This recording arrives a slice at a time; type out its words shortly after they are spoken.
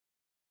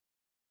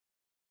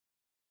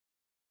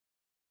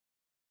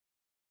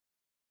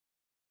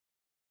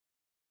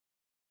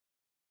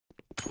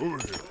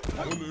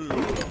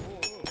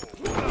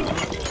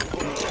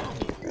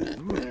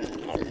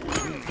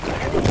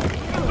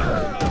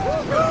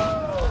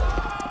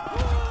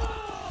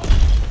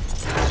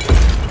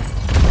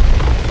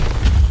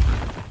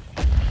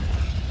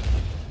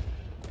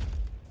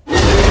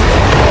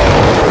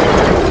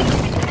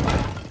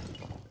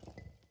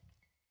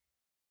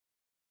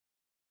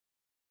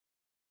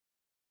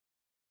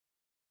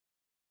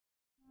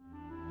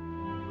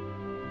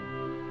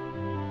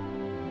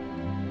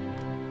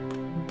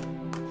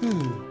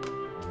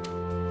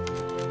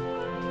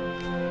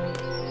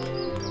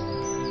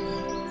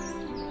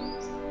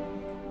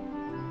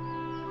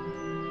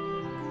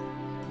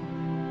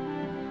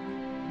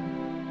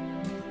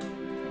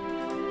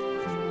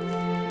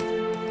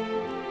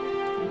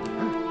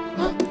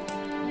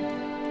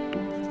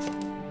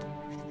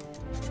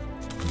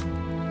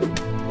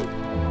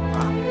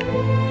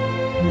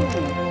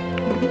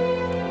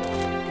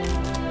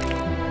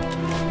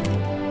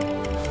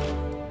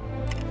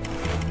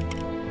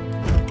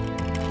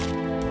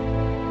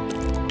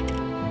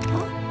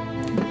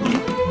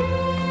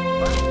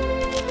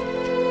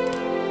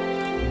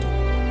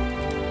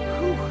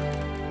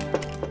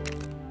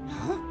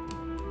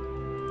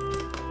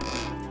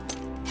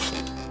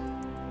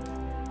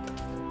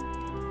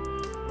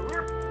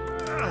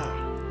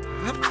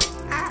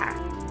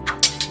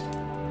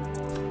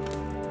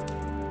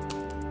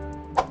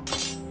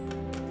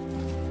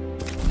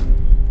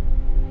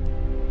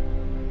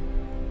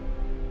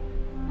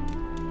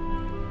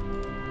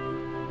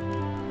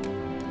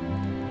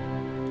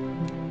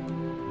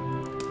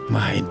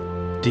My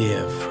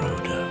dear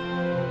Frodo,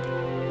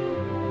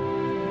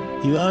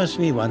 you asked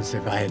me once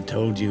if I had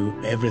told you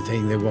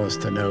everything there was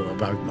to know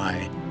about my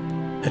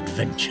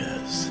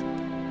adventures.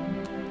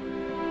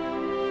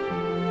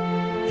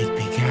 It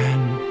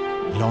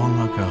began long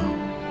ago,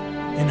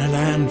 in a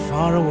land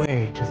far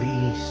away to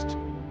the east.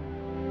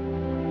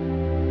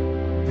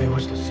 There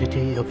was the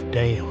city of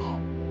Dale,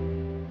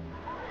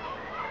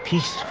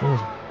 peaceful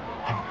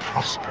and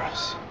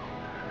prosperous.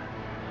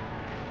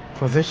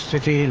 For this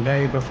city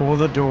lay before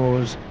the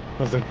doors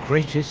of the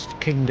greatest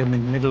kingdom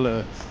in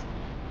Middle-earth,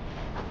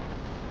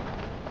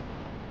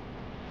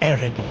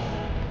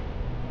 Erebor,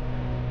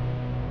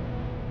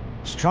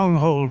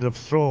 stronghold of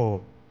Thor,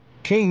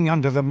 king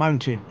under the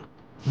mountain,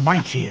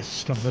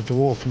 mightiest of the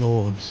dwarf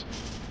lords.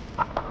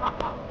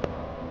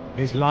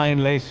 His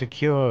line lay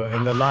secure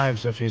in the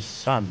lives of his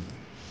son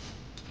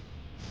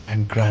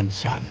and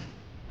grandson.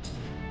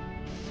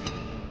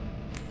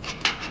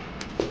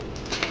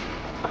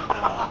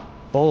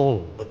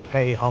 All would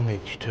pay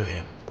homage to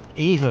him,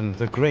 even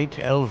the great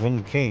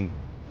elven king,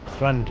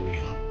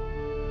 Thranduil.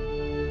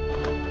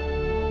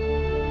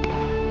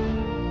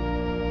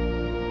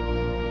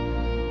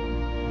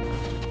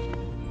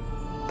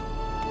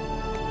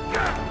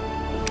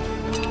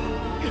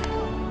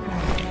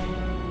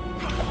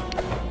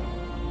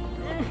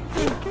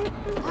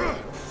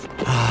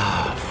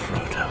 Ah,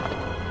 Frodo,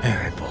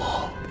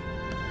 Erebor.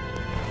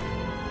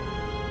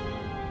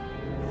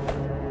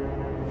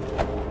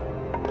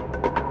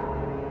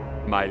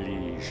 My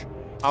liege,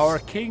 our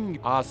king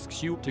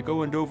asks you to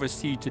go and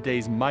oversee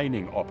today's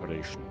mining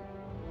operation.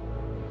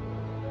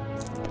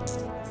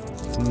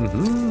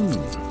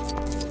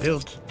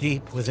 Built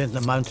deep within the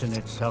mountain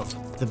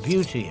itself, the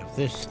beauty of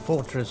this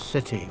fortress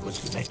city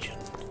was legend.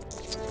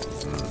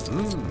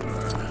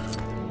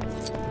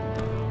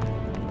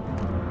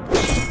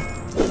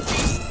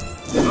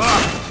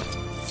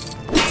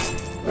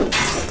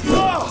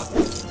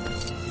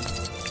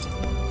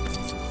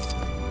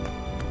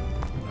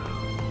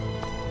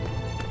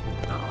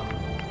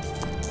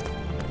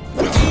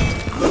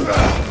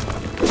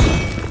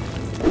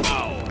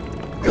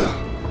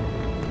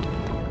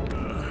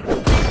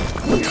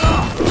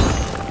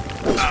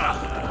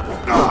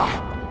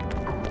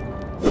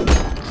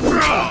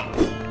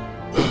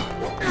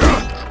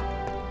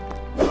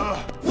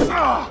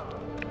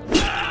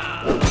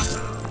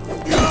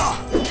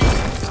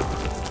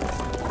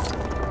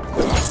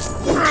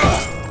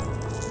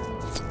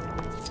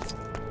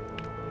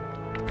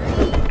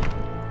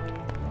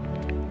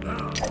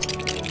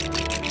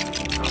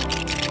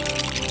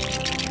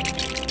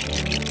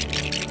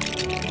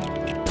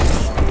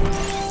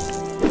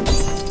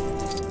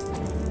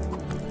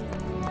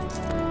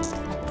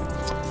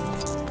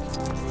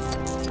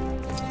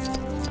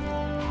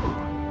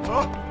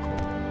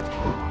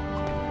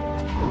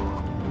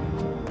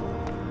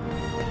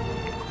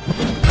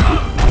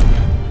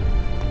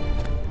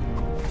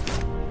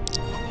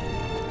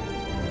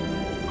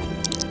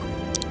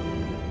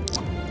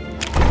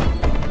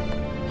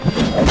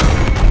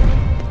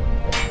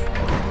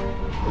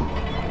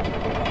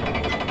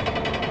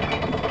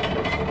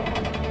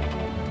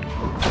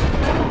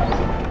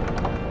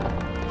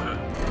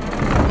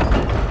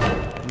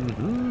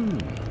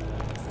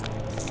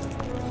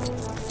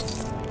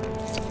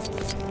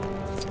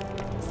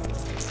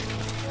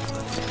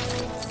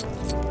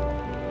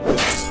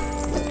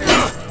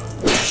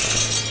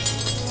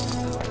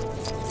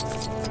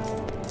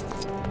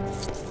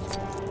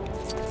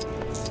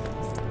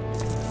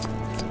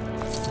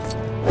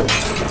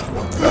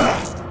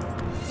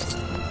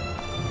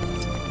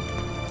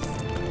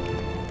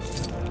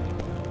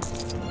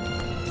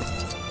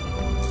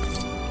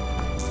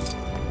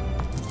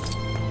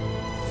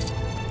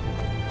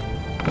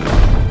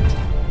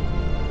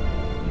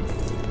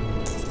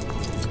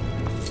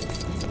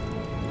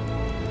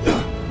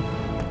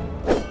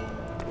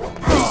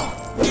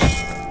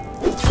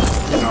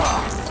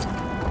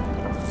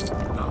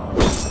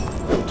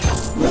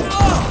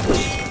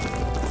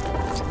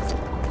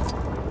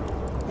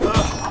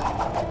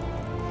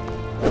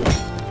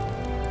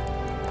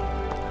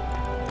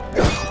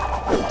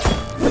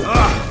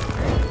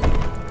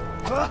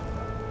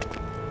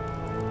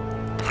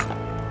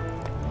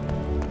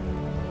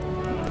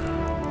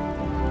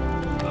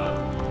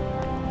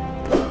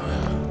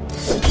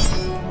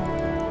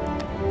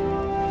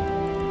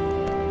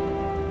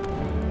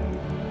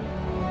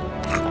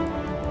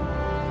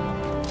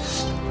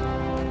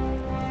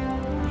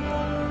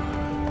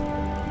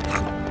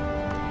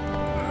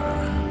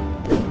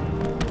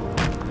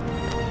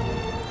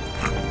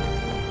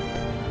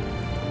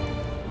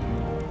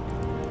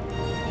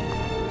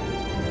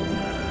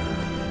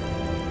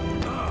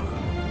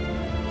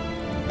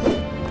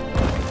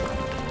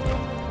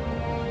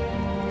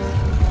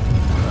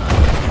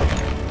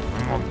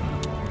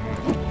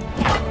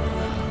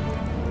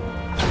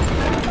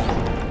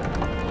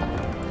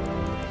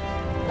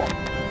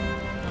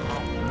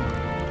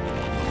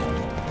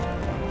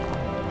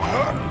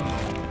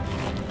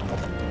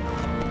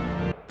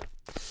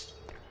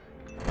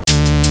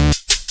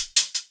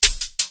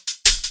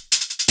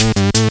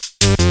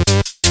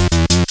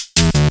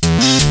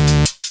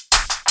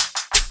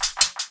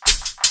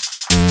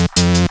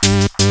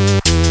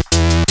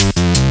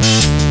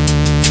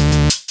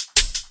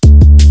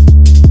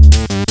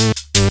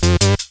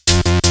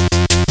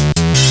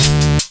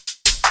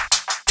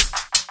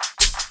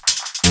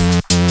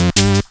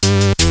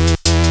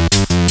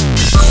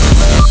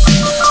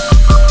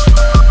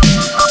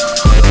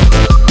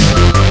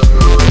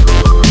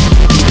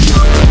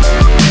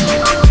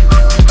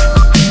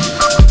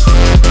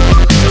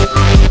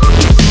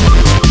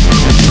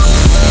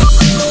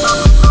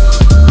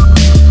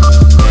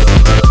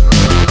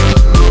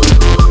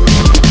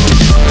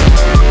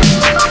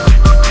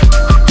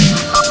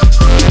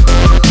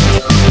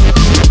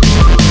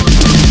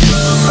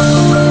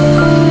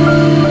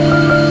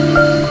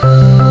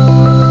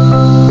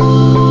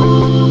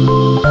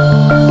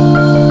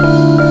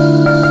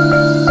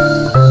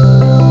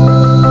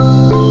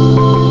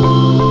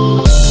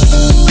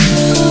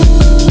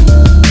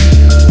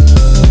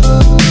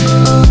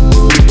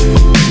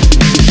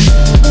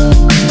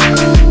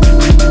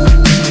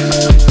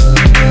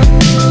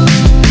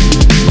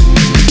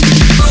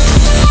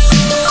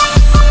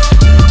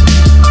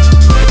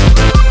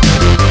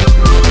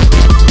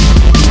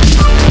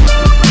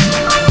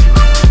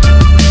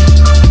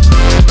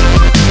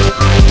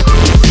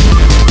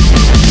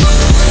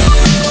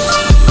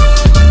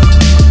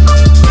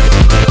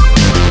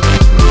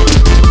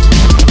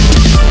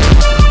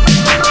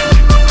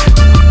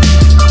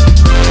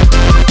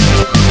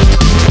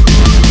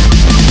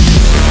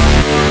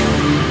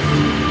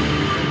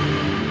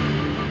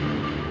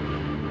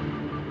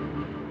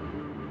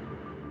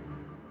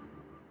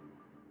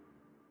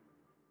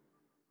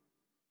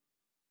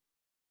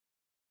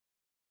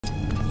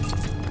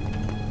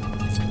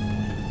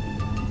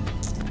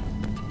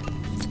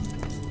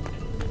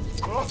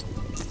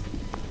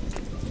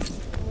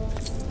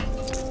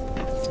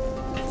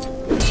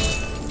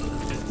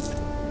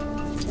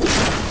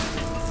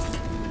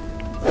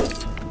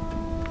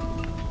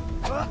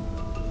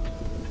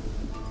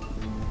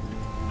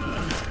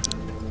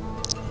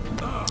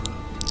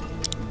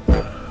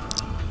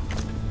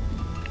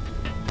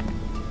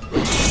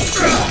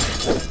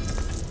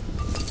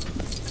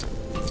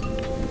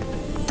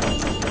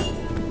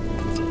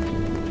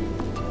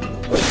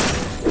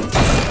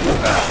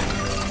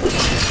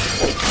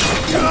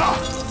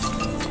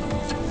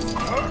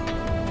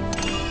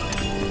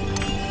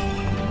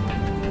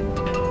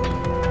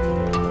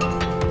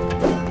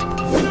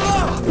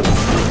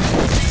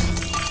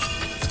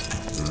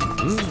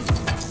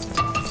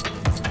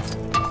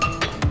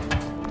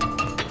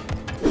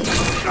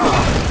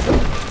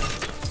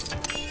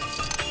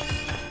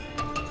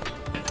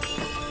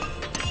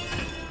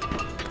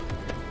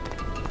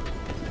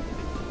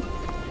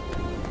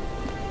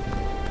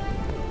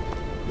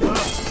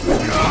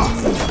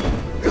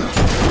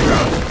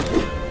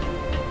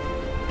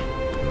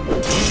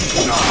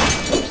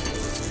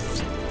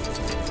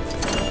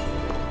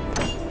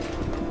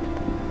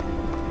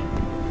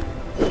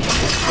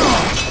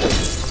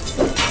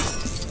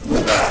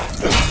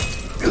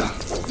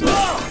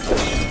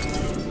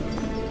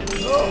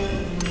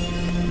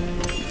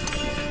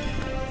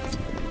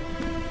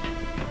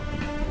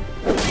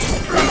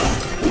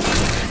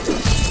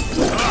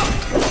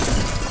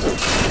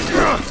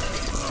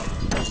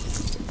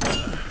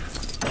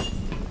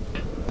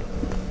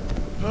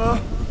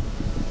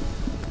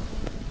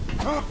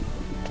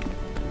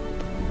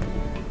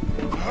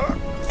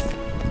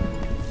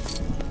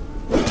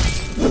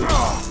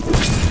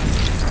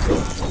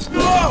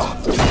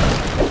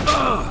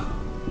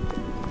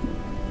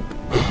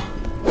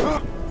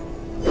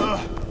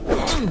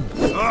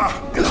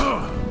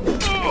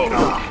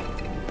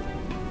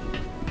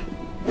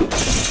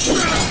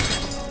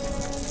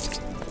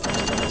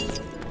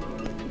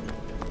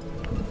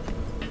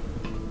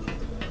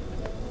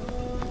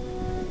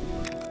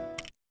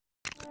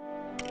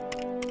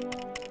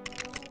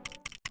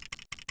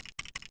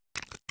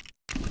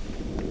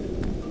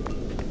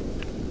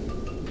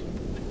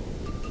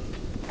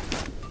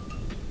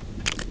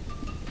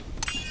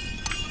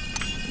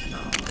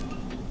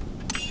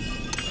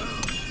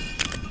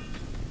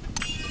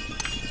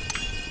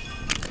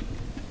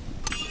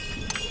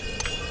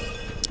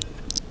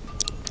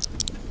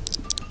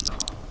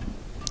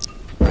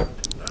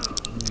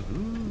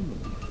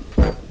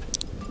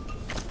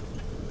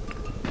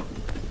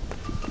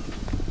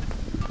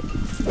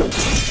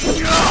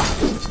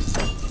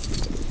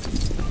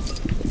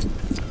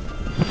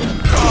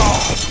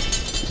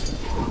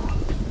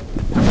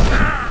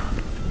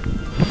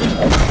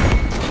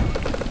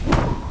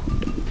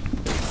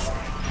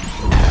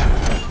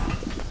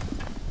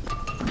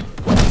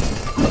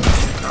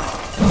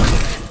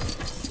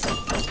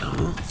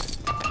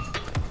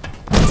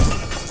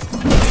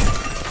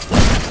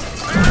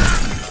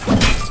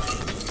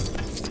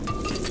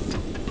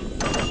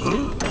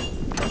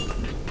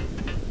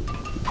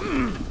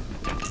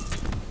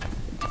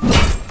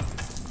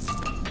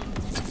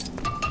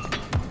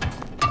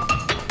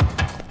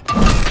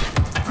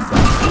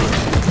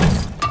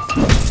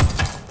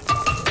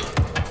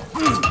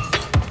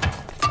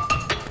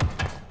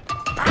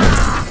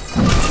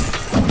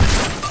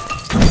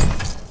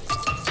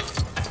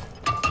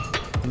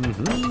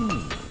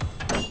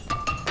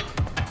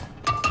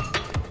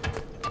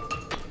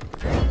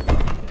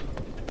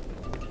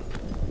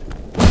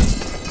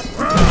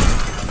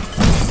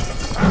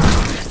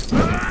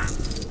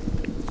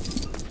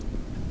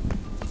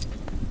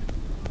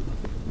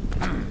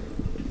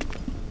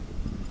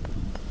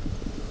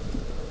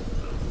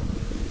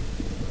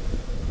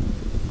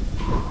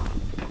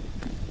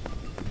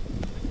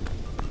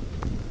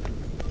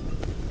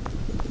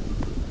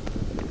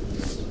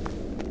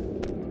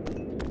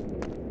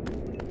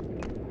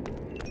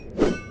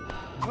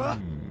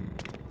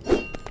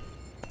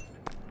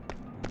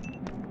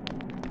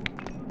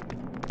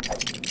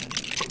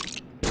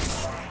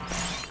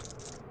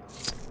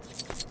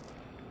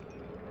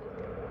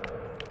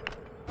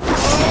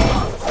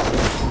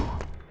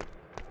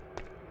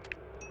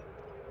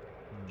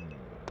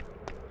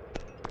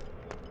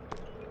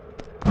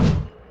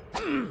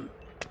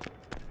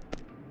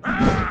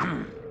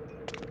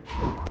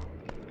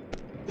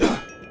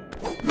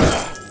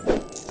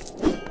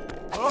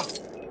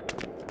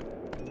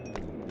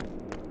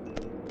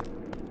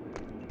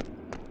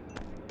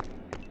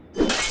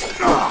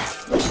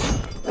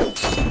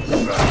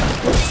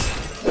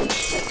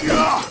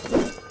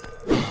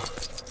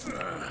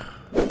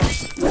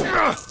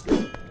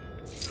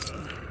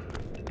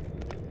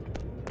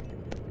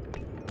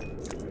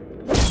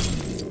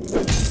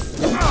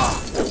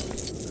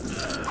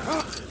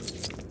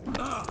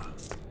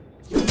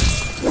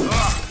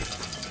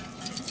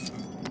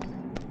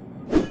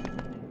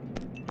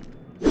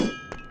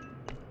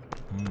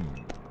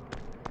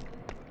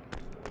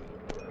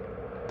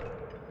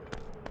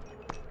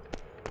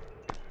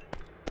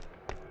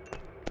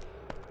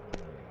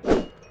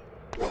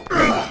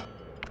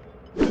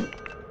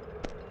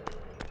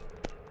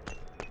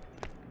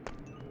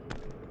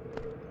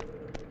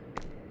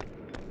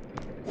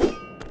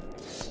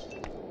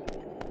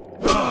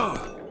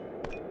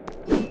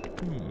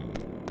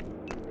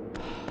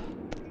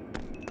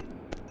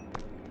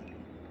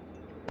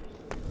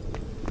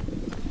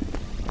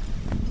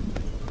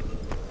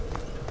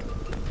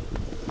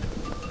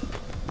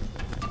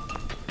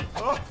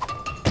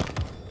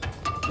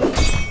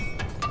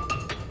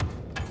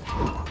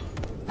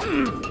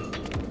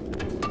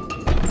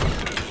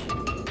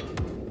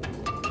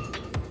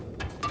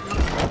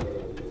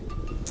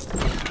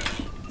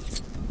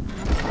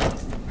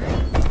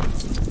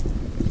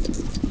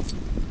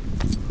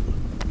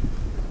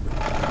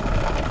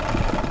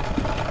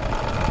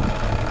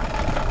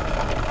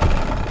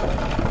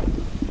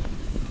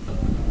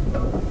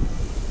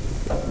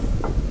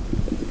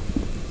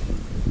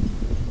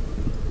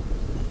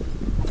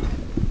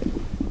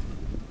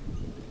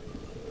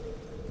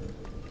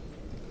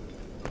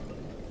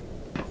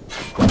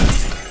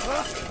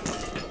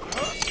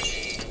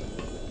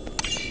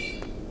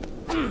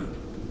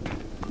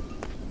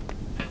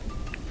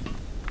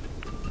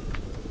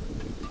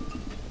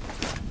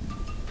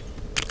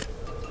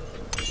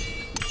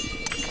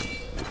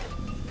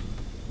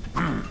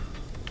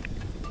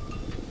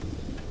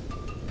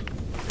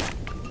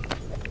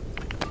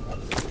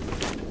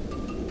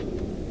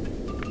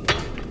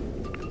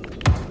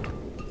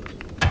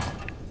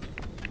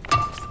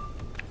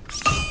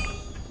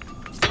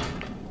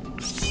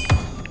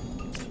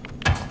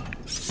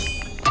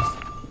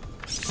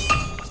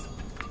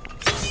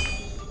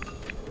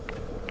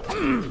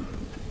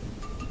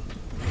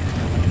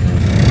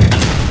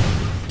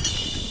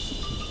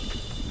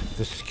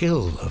 The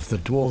skill of the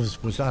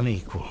dwarves was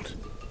unequaled,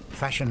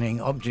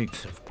 fashioning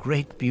objects of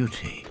great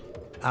beauty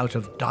out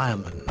of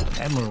diamond,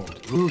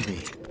 emerald,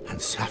 ruby,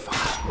 and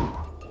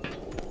sapphire.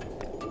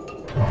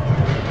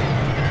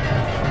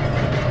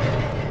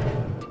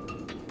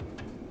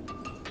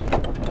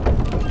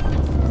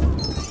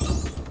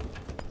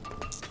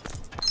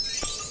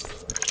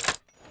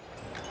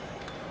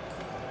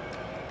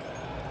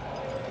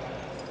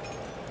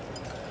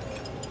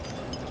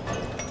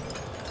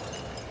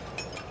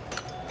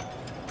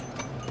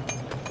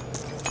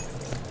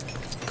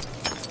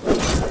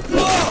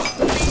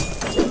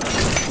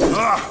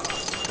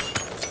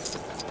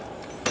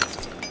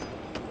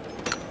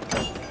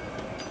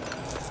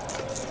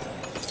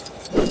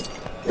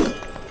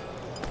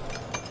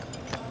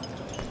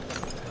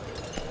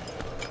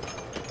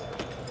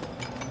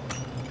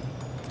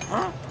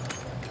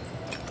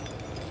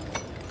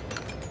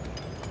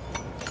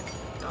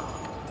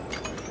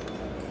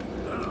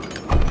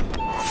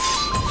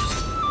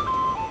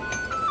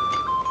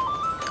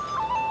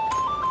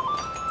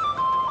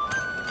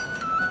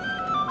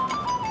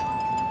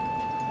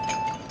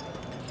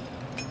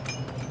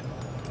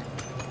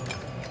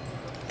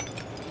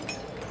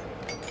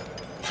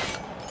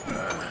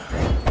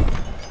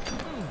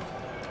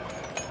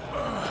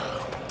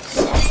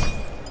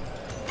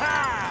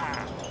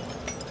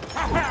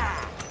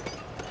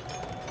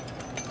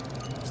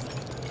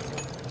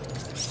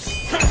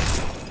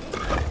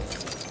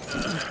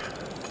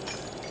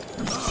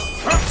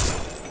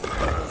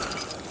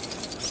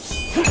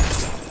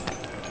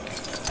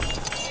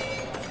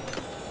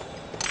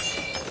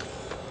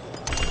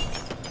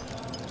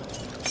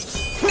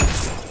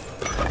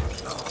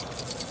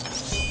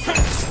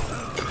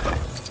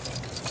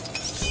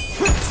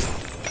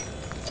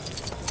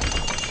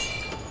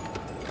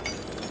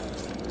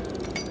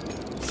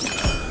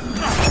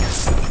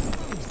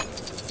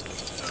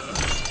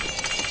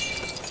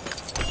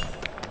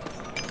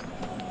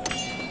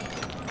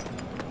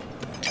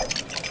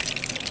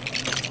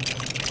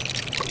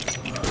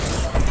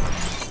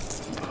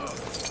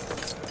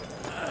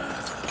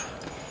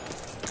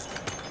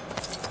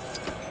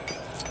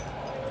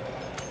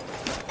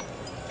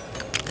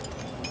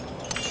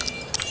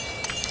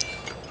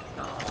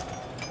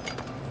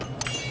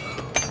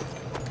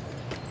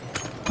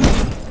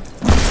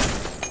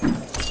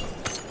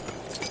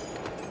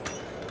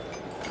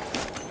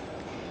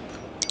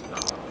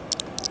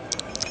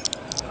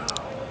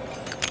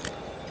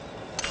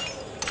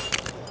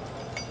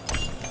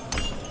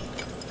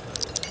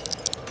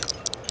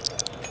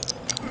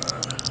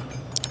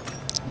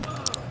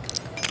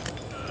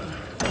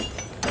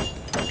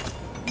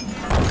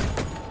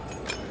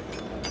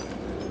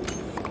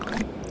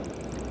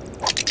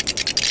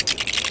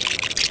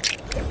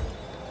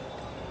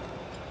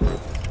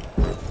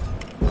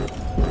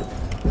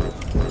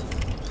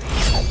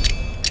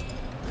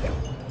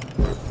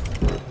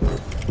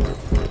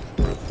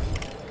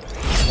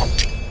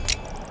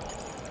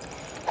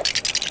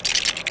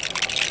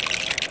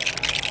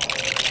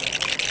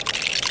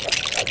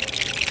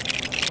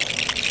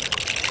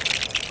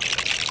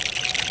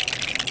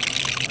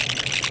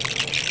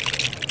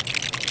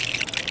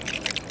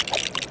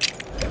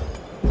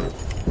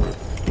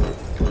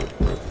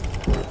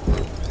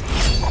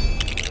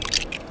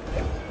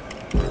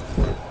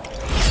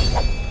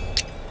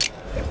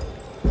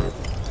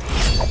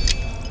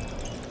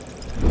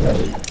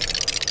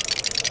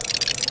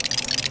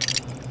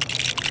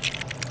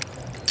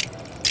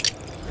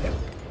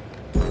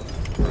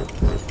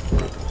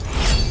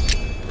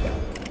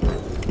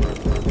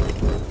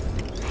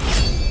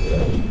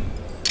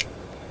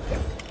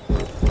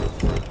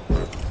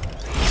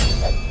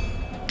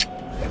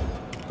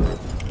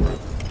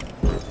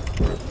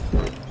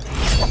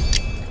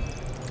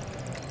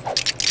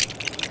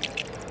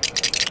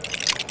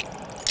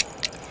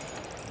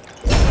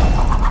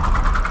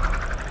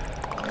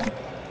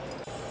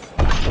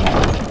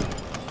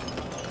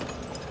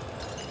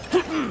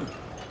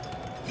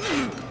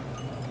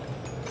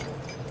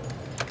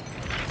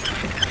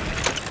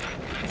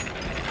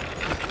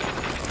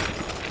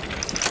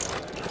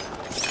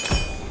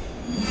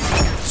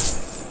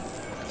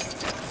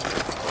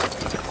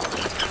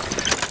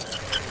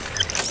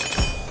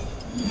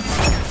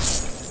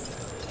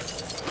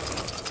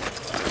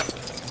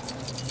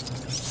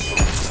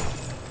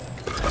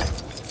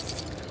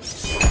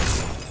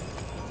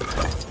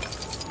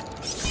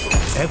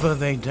 Ever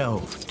they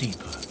delve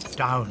deeper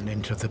down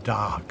into the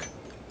dark.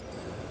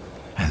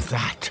 And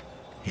that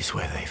is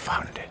where they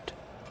found it.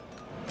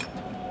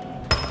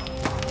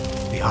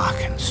 The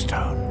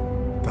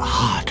Arkenstone, the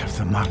heart of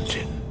the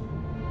mountain.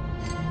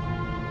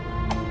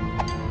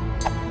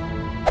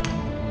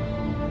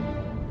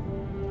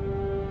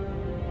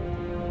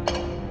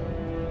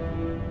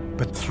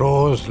 But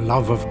Thror's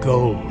love of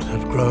gold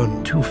had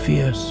grown too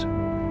fierce.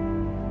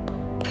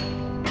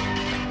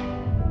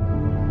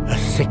 A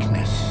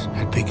sickness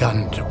had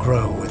begun to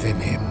grow within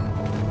him.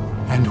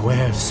 And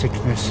where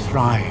sickness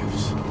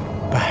thrives,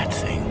 bad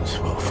things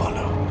will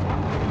follow.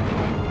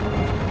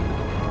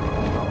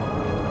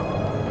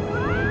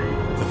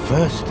 The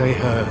first they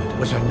heard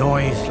was a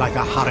noise like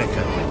a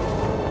hurricane.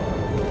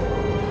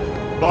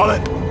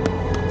 Barlet!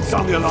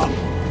 Sound the alarm!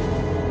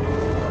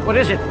 What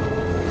is it?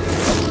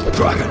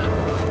 Dragon!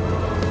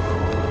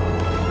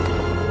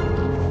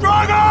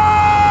 Dragon!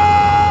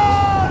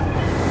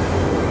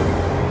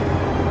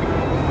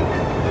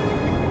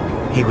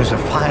 He was a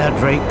fire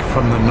drake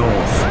from the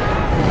north.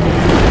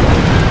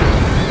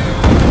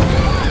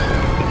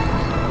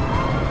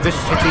 This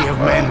city of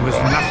men was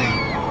nothing.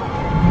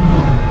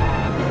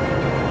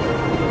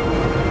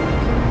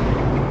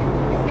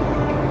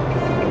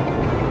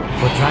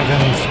 For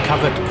dragons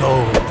covered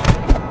gold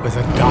with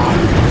a dark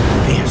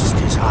and fierce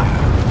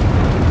desire.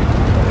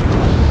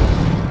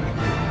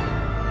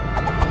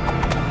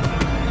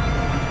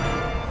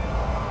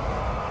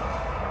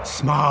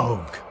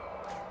 Smaug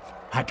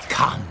had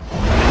come.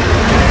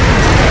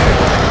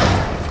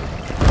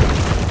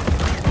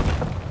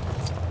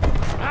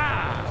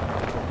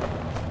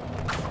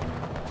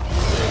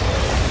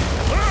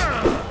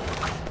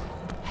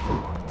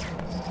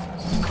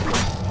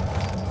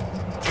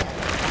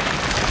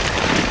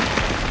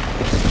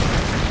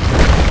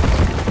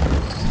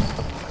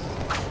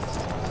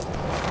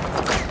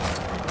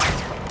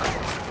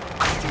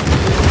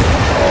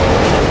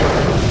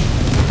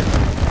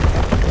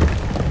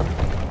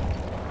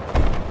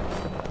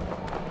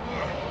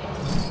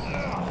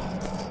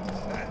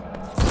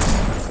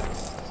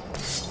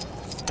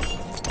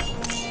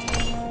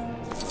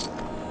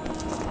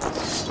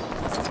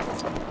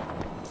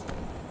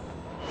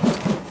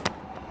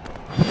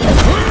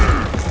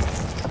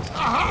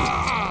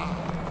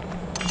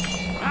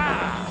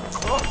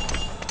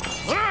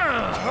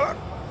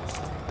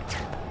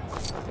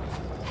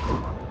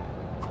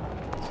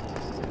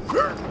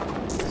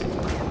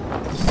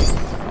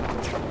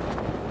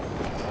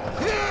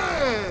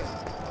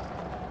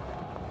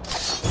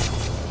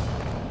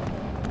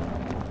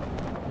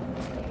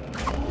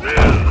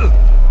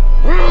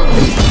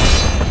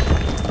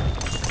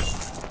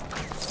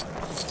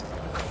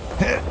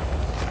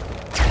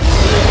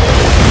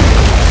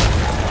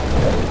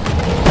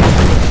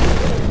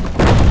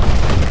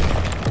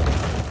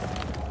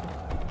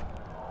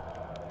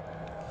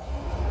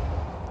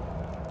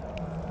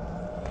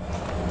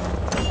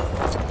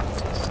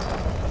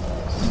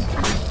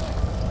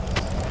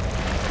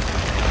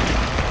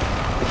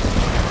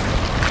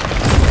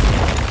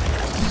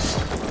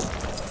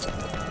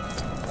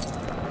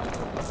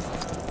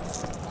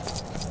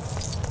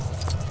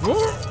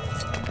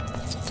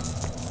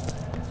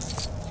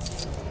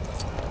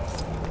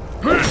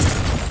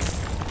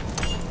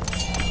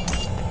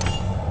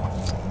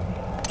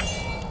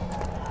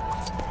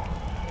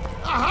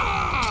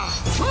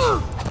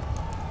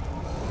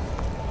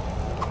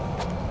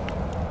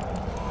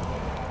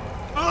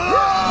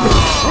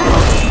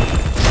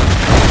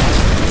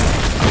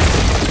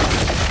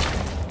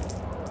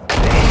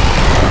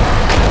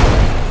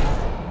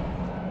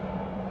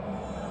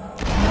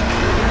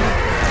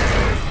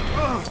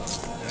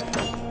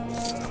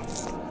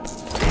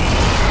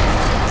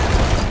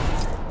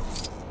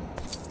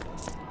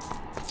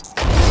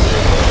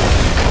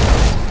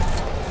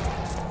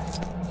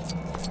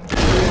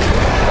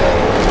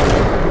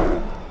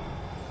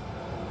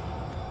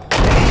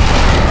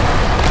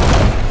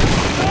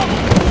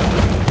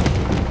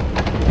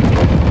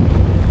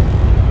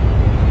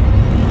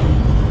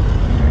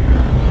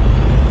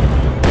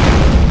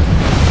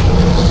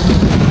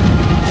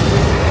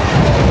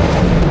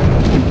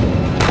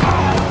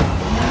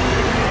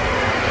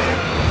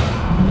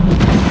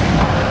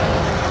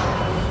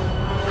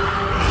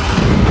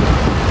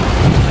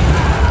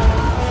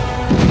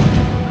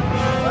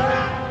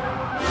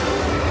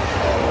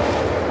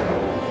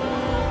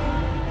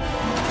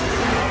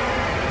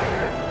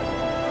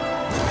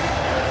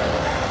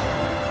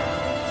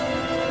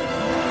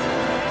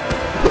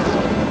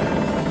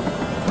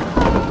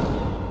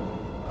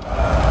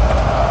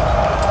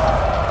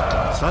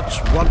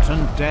 Such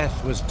wanton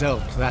death was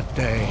dealt that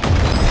day.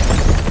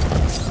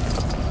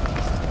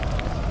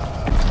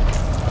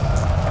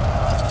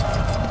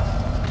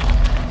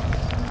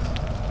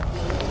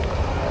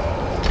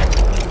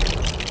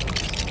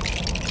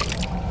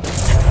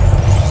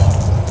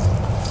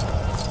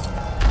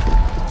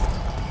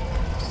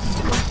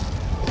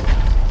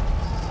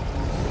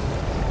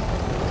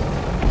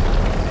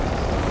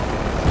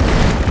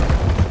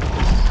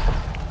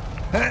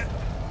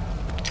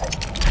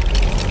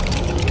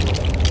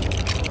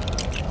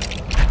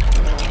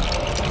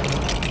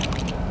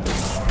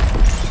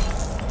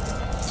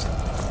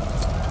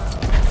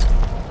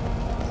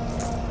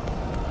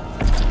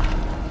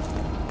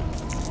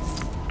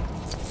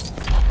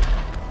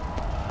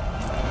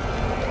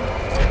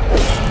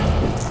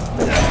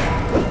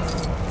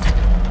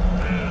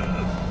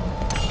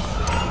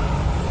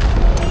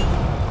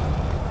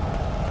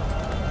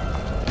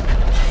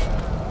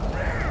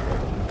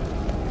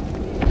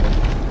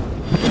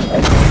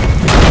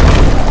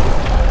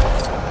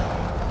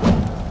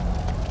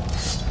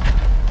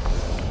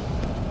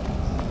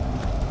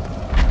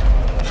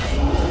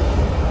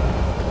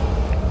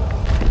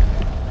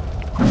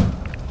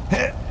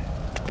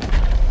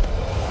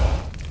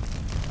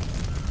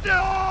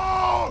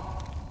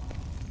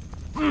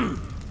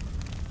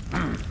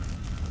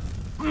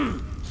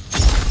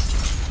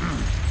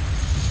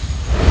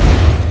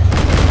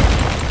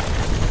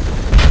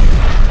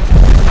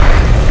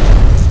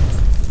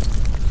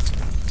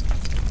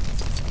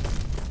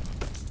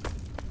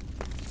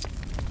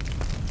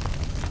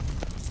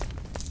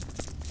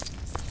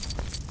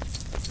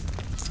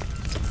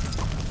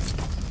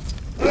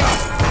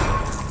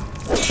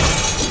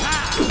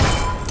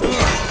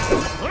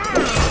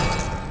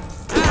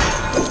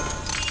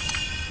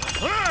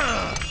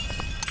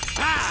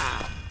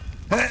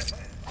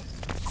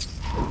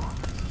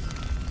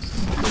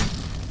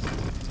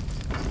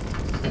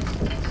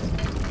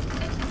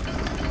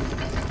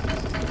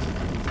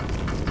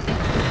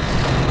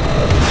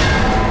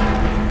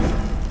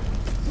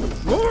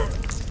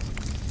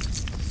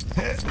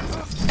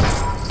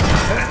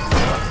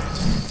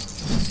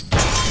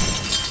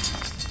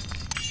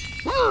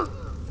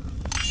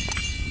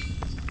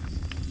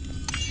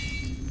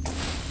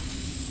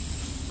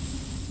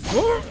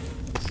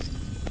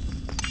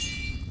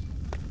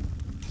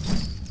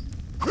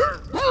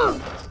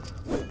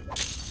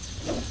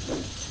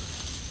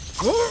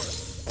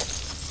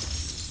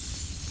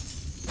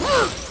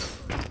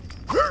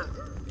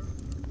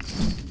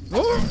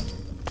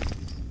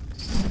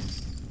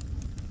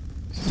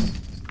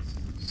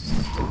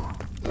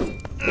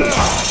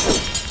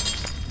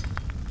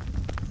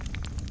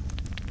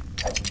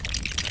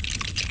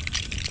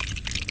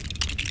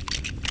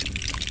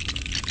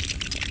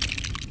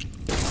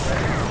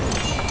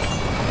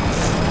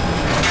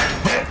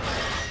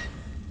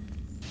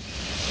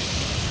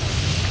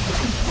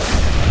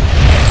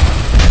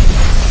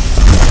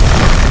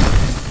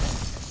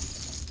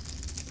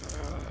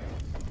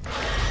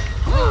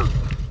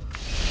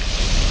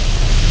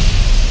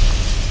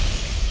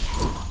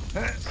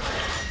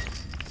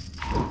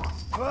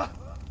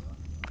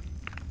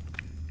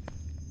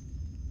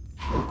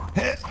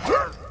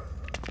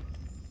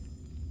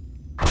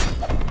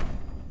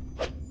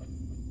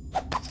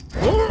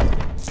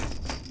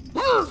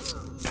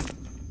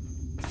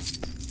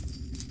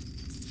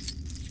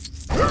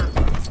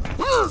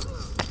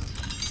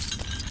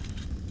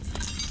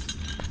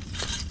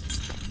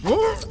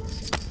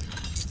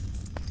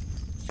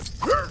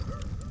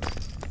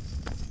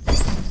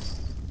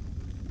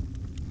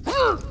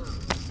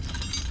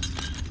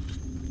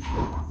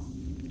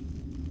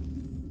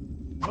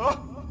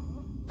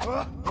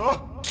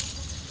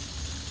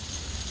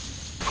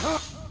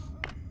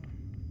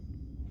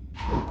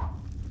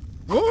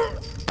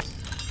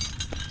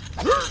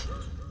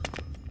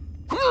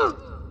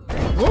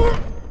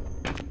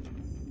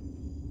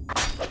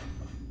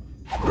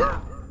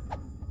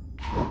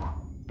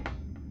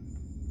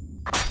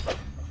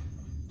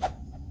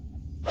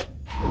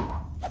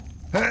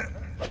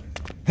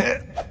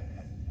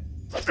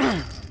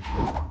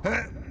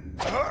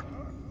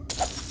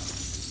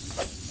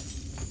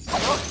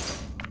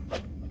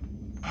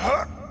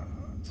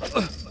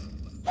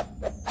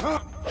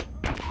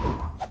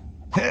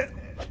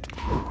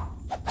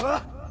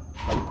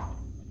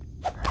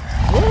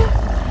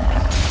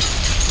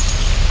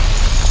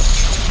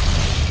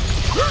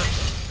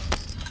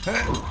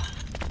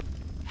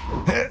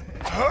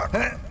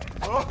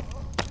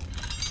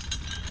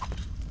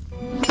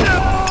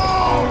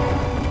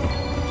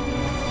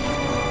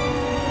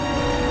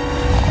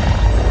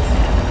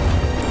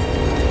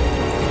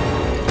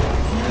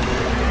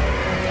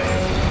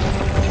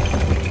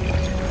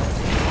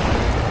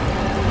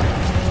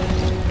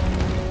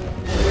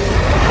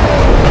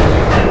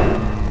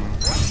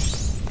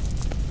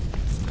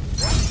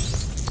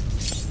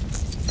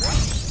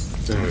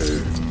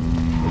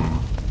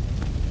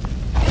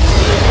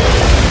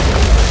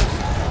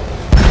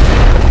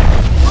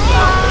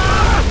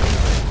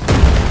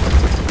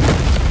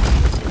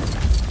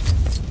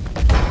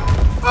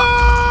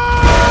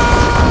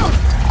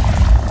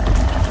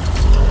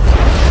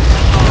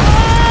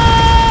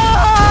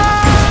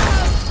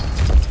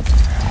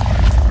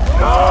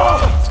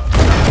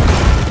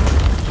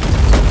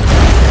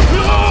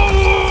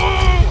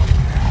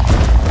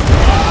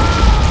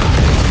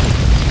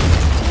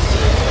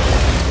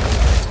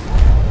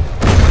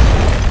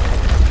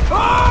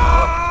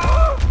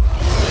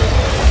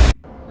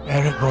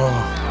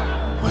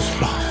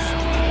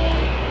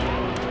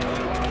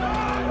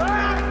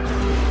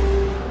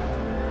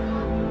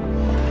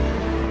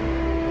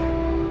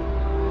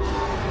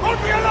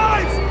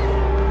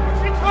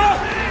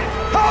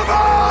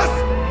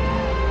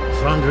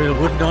 Thranduil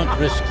would not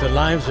risk the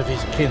lives of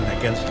his kin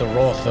against the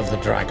wrath of the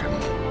dragon.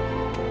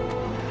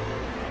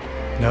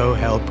 No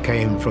help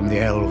came from the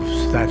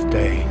elves that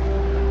day,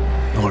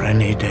 nor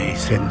any day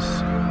since.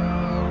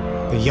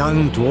 The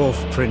young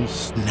dwarf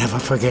prince never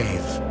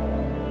forgave,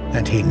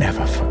 and he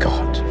never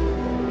forgot.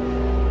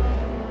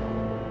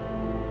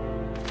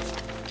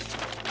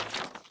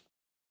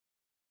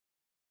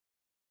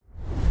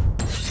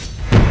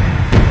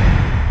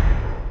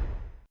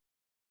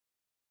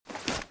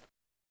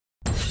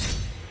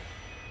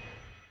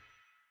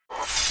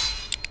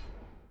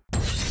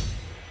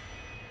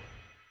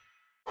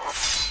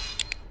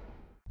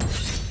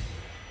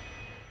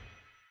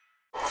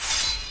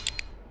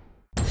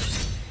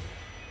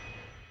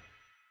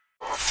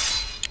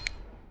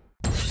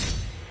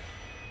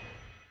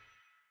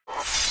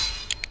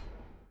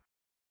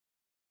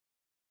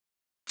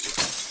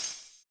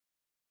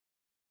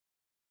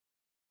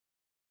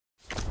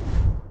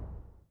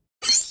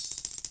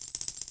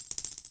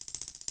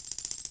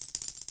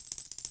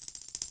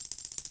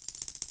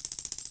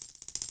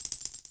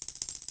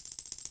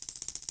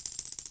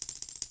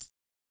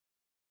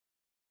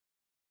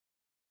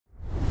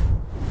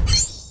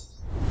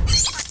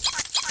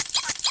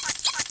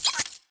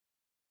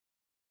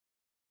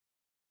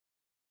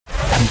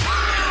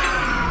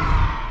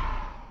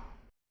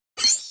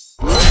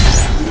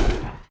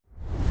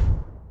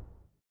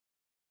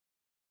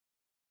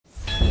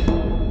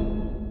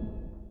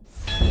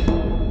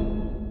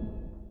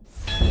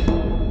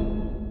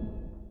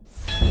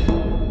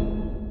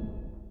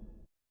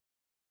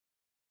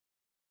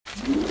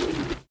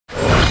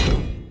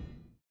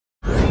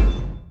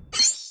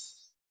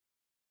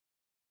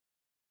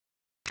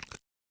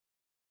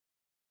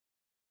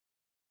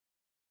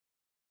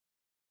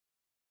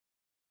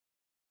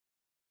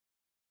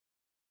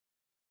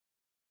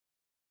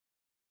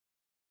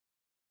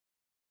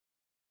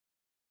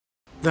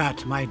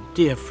 That, my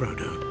dear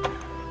Frodo,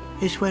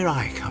 is where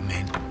I come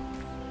in.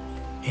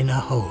 In a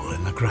hole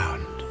in the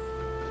ground,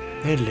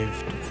 there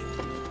lived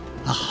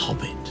a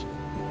hobbit.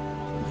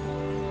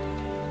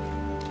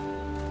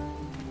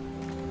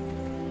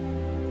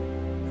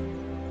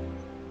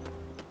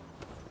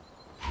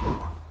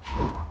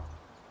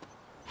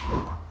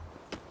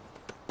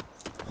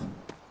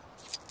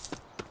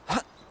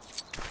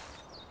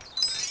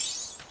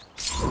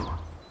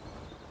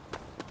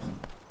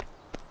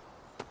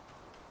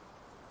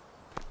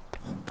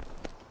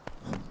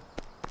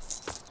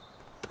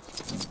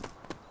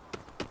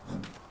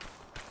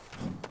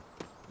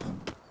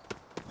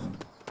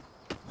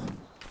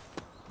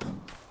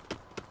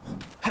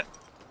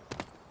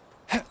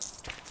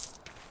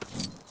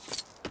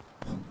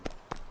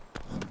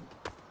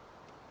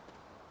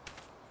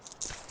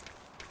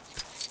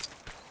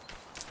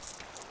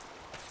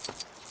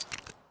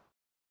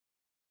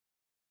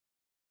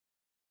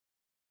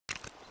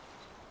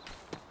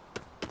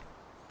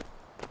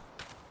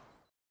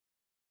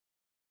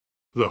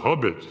 The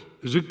Hobbit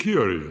is a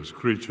curious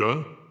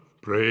creature,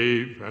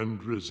 brave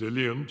and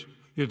resilient,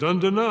 yet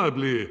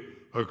undeniably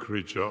a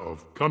creature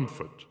of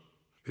comfort.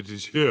 It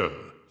is here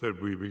that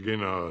we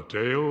begin our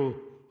tale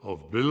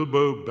of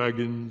Bilbo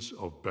Baggins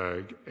of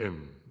Bag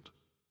End.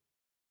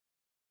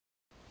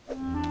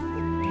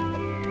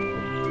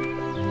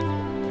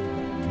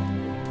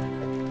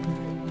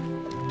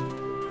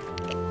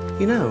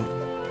 You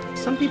know,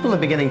 some people are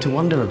beginning to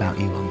wonder about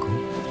you,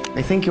 Uncle.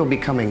 They think you're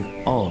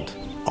becoming odd.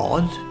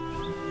 Odd?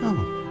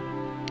 Oh.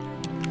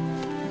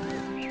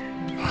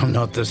 I'm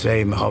not the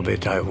same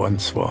hobbit I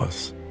once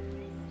was.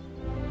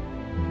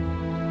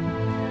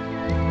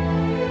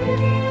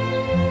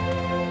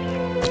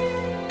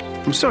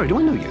 I'm sorry, do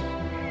I know you?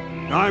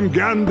 I'm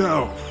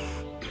Gandalf.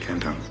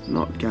 Gandalf,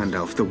 not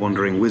Gandalf, the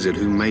wandering wizard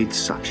who made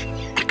such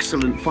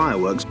excellent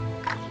fireworks.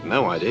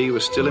 No idea you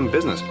were still in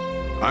business.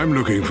 I'm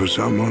looking for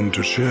someone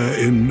to share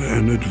in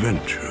an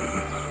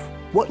adventure.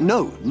 What?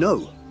 No.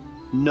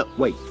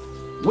 Wait.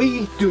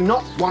 We do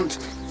not want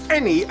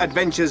any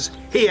adventures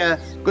here.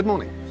 Good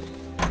morning.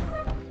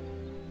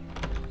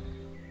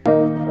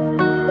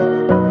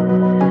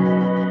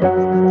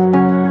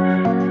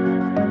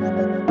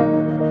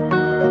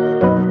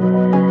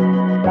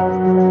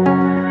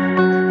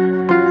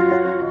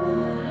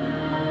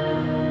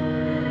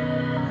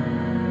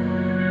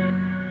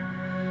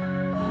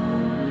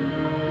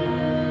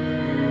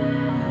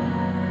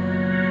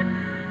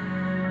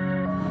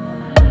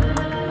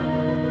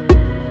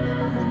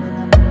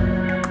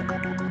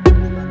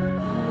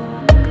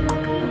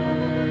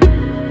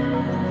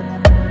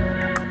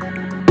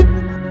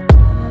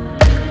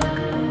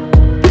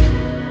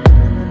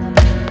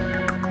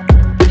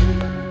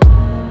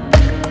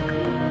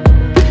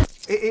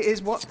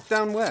 Is what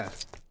down where?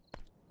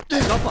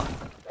 Stopper.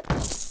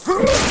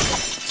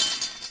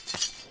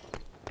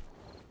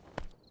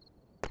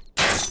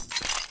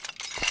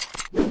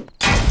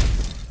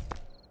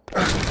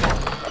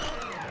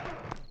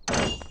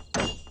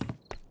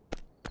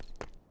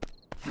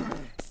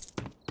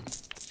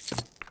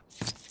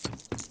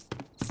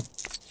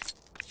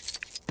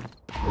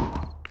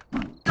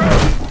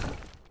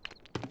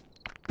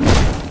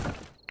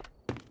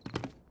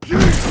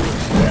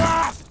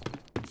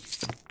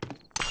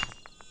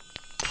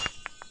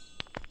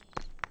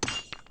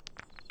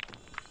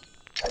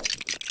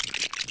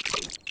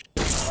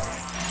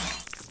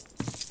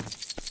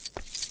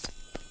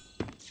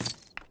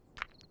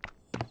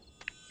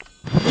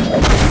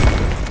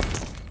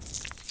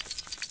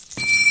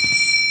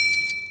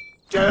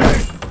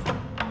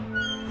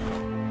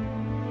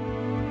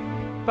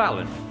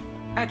 Balin,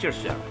 at your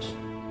service.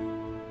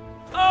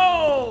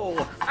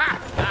 Oh! Ha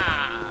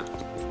ha!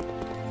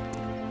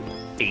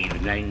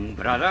 Evening,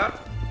 brother.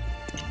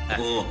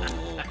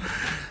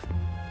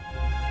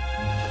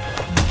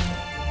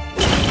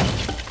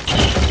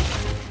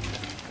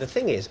 The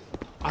thing is,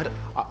 I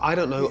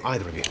don't know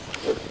either of you.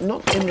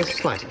 Not in the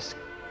slightest.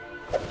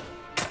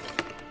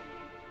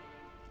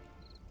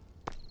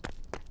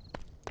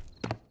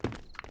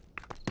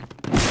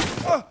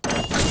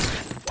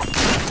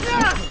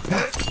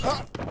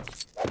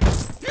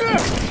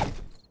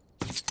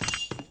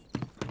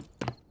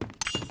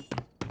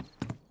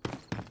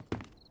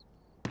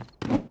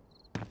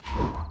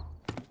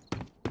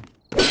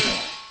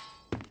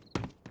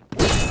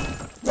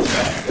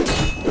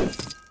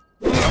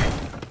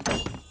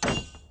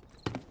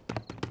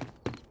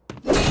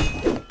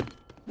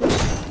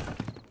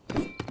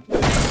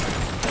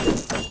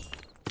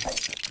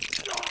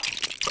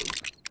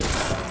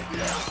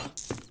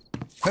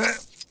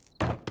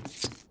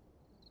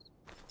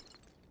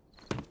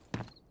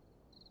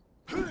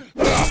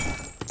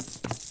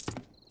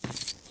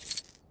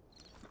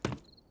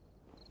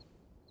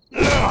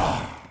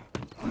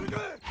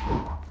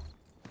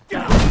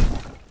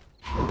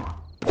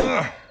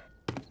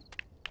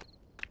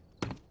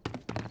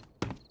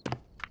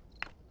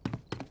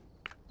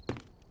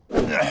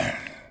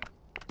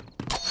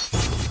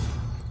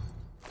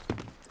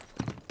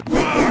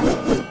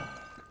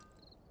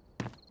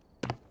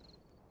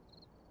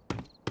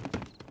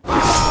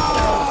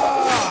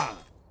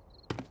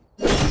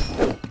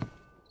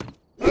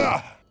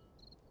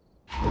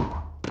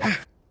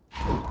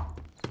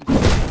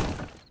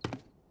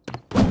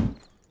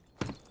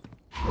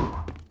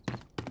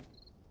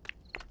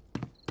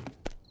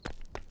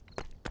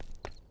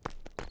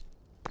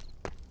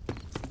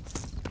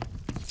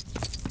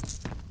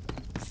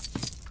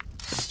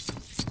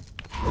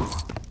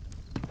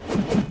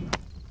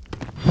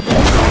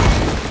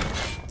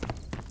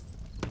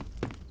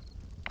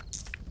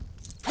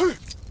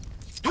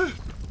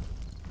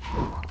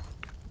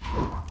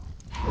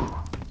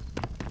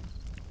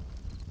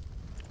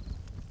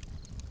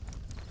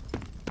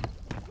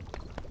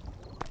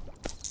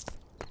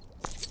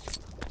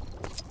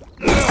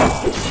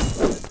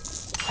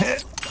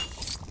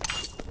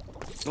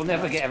 We'll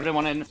never get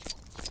everyone in.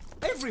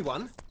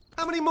 Everyone?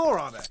 How many more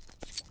are there?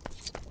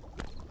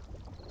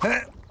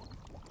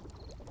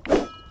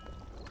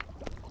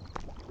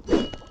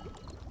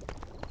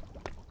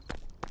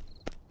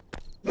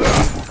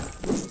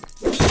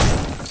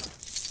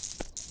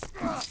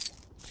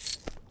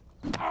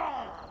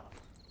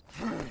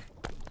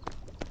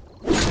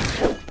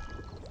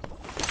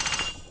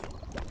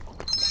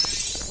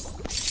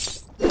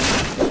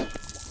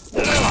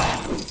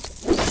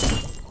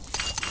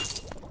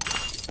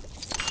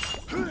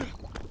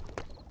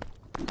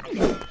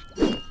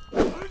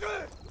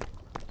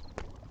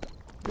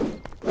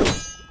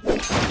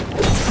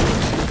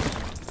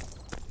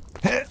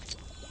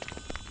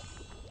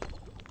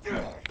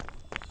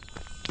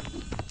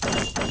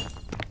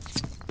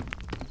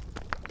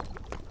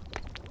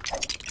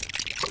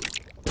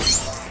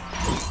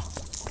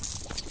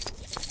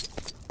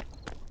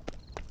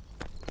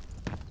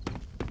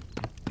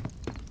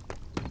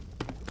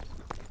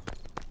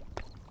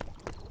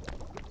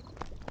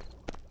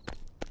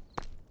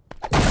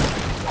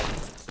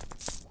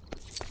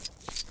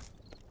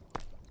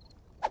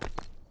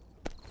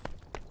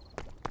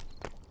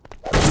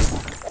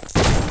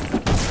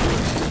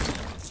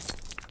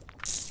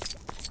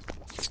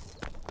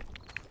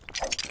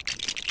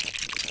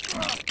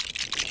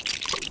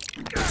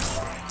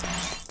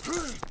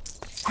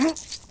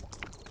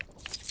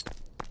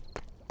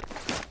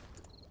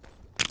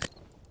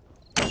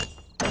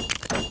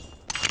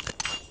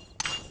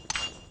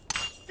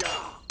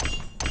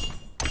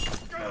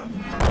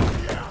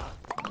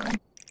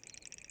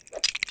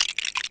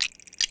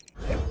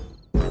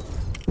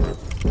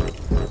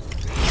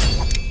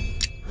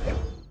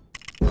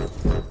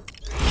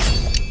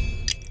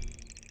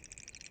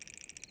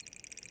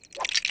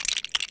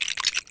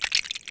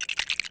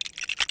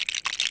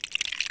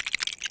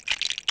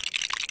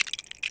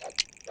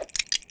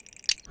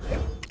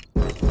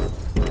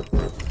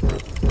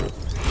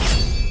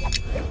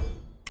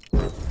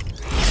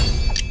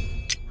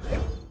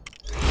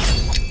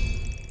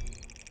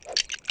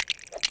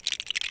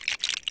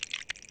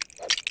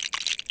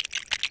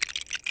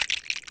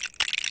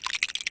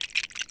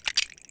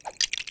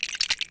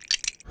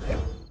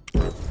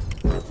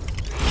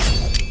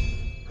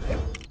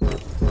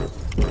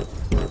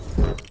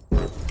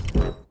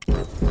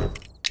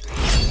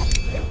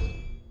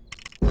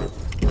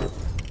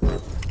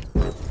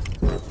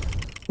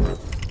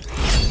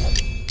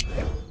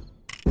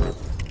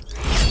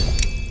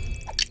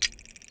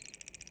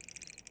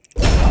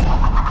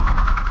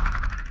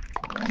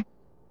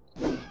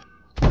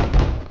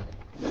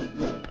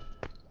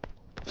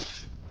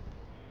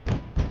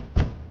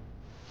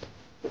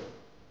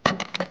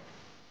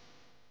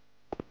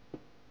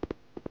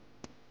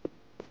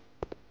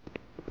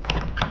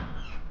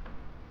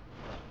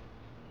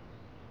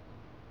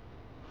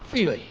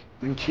 Feely.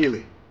 And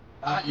Keely.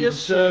 At your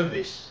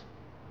service.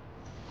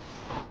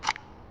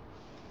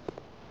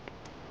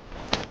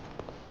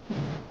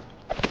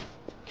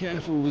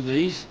 Careful with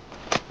these.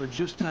 We've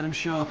just had them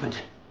sharpened.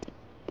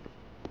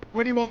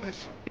 When do you want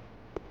this?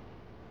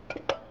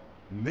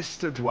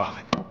 Mr.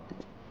 Dwalin.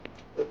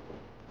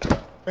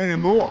 Any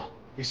more?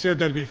 He said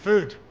there'd be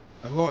food.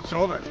 And lots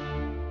of it.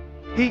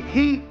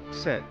 He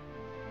said.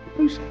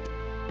 Who said?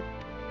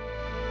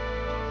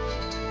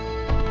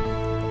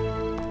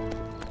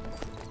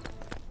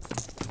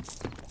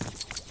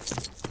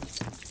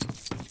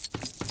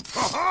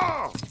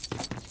 Ha-ha!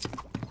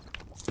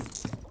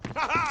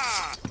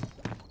 Ha-ha!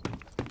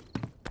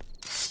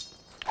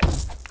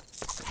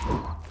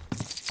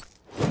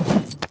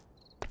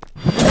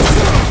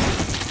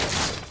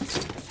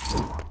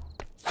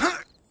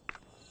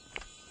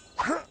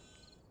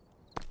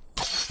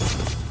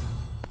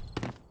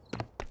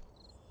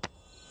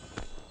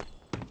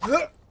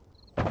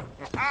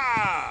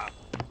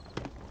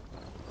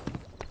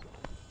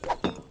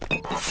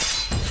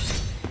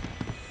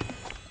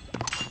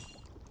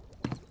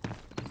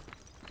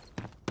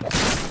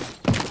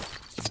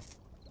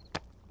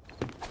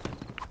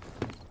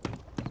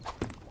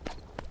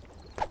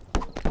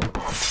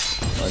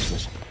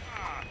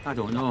 I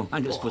don't know.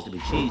 I'm just supposed to be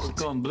cheese.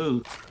 It's gone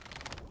blue.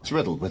 It's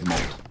riddled with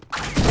mold.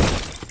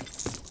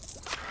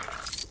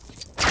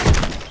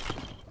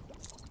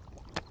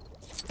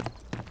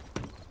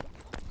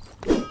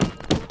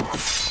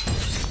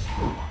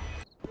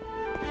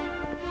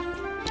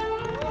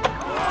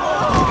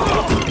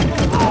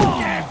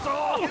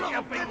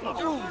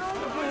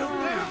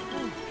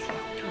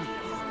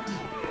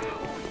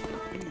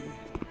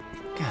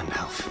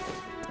 Gandalf.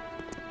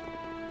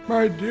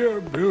 My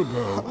dear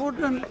Bilbo.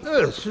 What on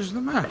earth is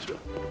the matter?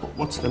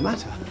 What's the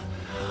matter?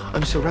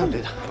 I'm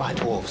surrounded by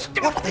dwarves.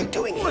 What are they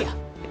doing here?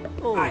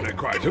 Oh, they're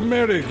quite a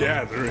merry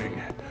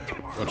gathering.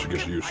 Once you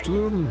get used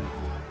to them.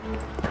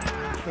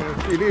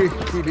 Keely.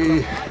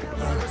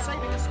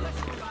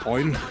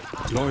 Oin,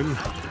 loin.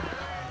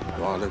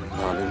 Darling.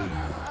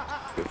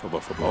 Biffa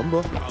buffa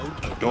bomba.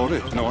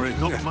 Nori.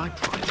 Not my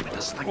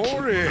prize, thank you.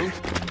 Ori.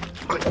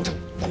 I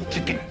don't want to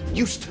get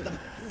used to them.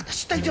 The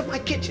state of my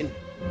kitchen.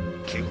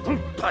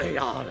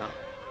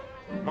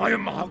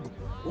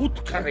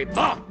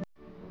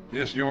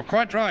 Yes, you're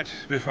quite right,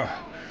 Biffa.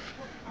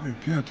 I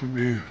appear to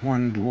be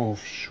one dwarf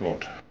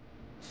short.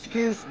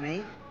 Excuse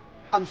me.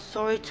 I'm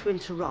sorry to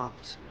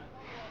interrupt.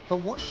 But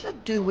what should I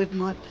do with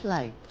my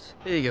plate?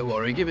 Here you go,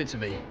 Warren. Give it to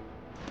me.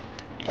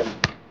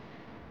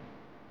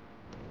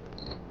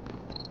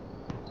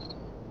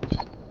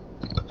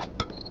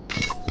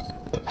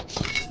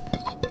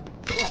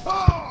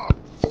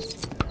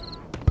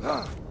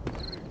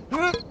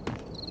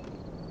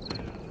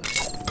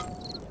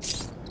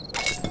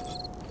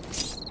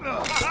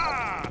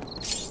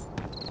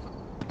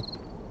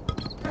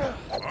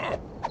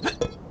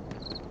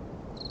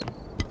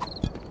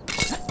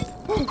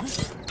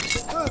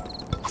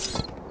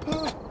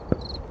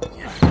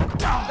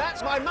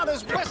 That's my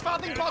mother's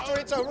Westfarthing potter.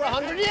 It's over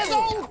 100 years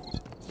old.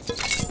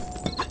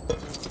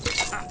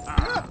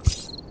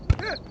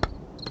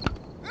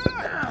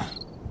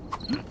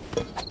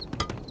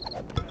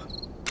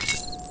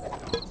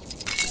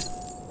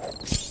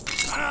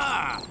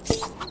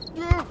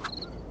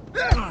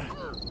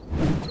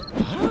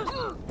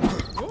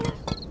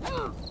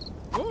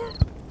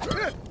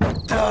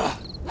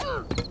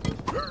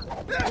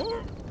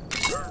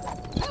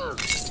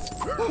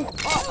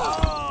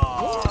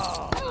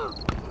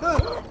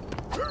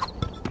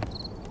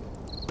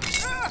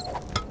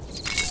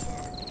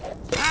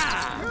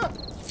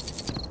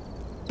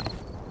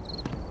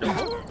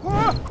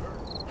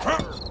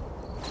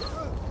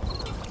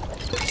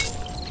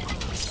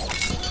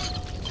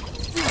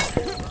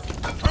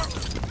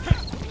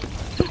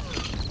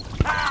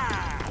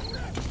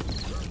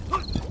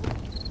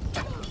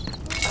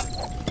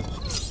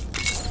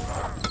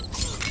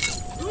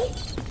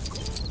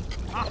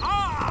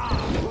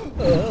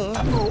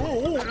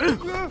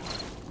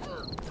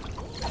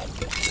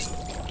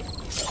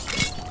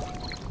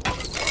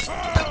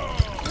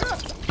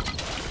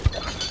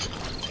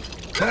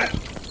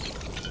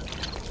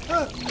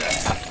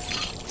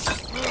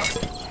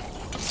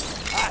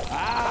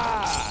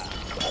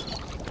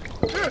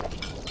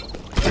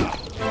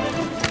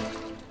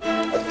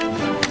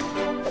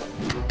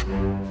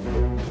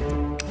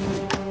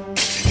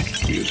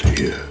 Is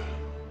here.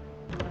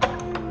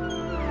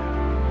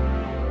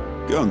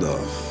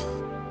 Gandalf.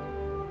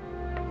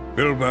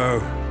 Bilbo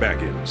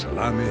Baggins,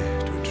 allow me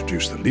to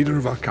introduce the leader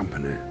of our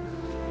company,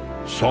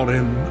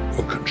 Thorin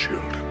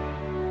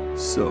Oakenshield.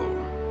 So,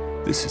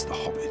 this is the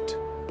Hobbit.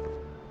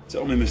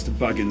 Tell me, Mr.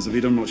 Baggins, have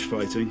you done much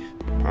fighting?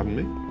 Pardon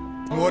me?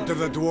 What do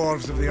the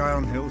dwarves of the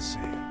Iron Hills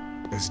say?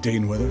 Is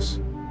Dane with us?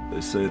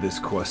 They say this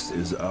quest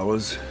is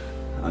ours,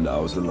 and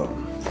ours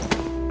alone.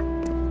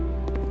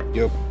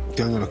 You're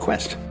going on a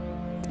quest?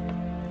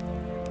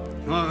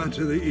 Far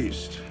to the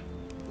east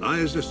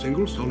lies a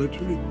single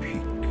solitary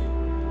peak.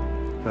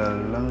 The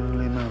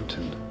Lonely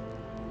Mountain.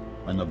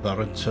 When the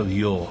barons of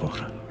yore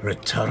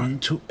return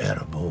to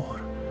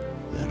Erebor,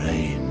 the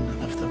reign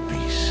of the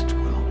beast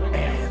will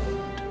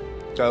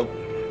end. So,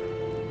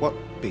 what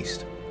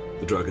beast?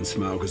 The dragon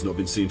Smaug has not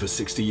been seen for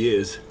 60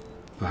 years.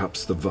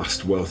 Perhaps the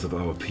vast wealth of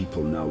our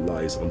people now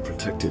lies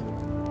unprotected.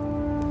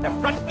 The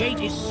front gate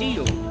is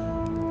sealed.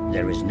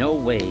 There is no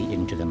way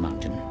into the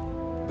mountain.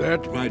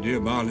 That, my dear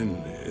Balin,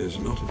 is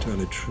not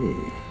entirely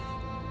true.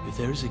 If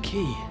there is a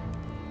key,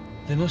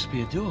 there must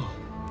be a door.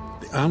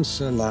 The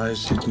answer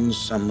lies hidden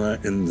somewhere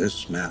in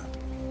this map.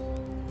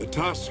 The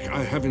task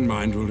I have in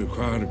mind will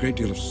require a great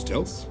deal of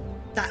stealth.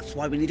 That's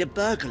why we need a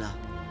burglar.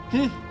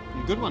 A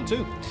good one,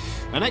 too.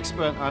 An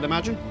expert, I'd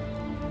imagine.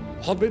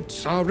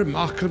 Hobbits are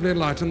remarkably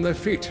light on their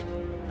feet.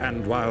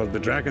 And while the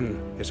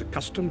dragon is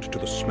accustomed to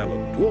the smell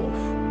of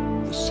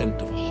dwarf, the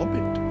scent of a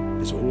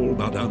hobbit is all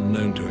but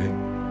unknown to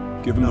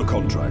him. Give him a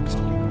contract.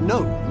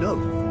 No,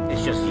 no.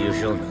 It's just the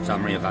usual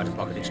summary of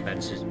out-of-pocket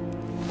expenses.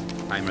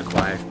 Time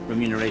required,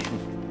 remuneration,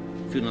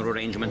 funeral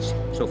arrangements,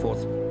 so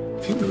forth.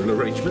 Funeral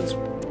arrangements?